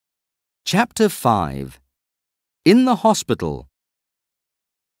Chapter 5. In the Hospital.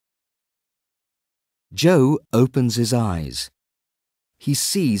 Joe opens his eyes. He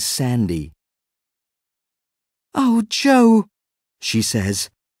sees Sandy. "Oh, Joe," she says,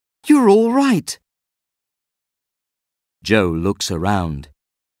 "you're all right." Joe looks around.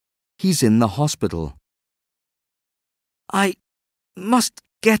 He's in the hospital. "I must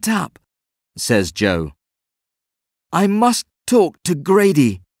get up," says Joe. "I must talk to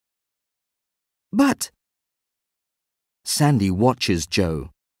Grady." "But—" Sandy watches Joe.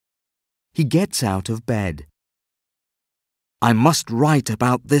 He gets out of bed. "I must write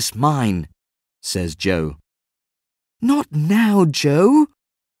about this mine," says Joe. "Not now, Joe,"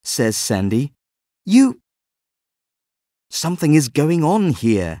 says Sandy. "Something is going on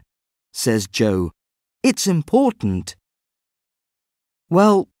here," says Joe. "It's important."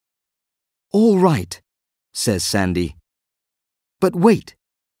 "Well, all right," says Sandy. "But wait,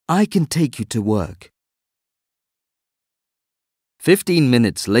 I can take you to work." 15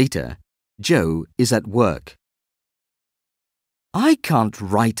 minutes later, Joe is at work. "I can't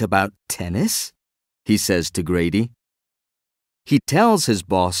write about tennis," he says to Grady. He tells his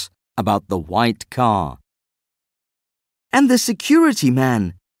boss about the white car. "And the security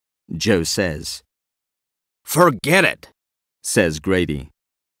man," Joe says. "Forget it," says Grady.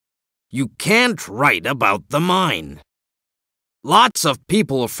 "You can't write about the mine. Lots of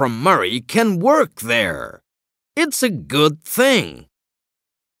people from Murray can work there. It's a good thing."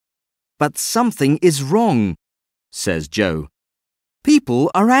 "But something is wrong," says Joe. "People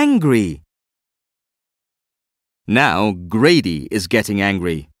are angry." Now Grady is getting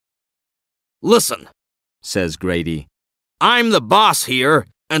angry. "Listen," says Grady. "I'm the boss here,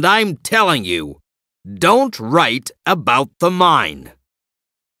 and I'm telling you, don't write about the mine."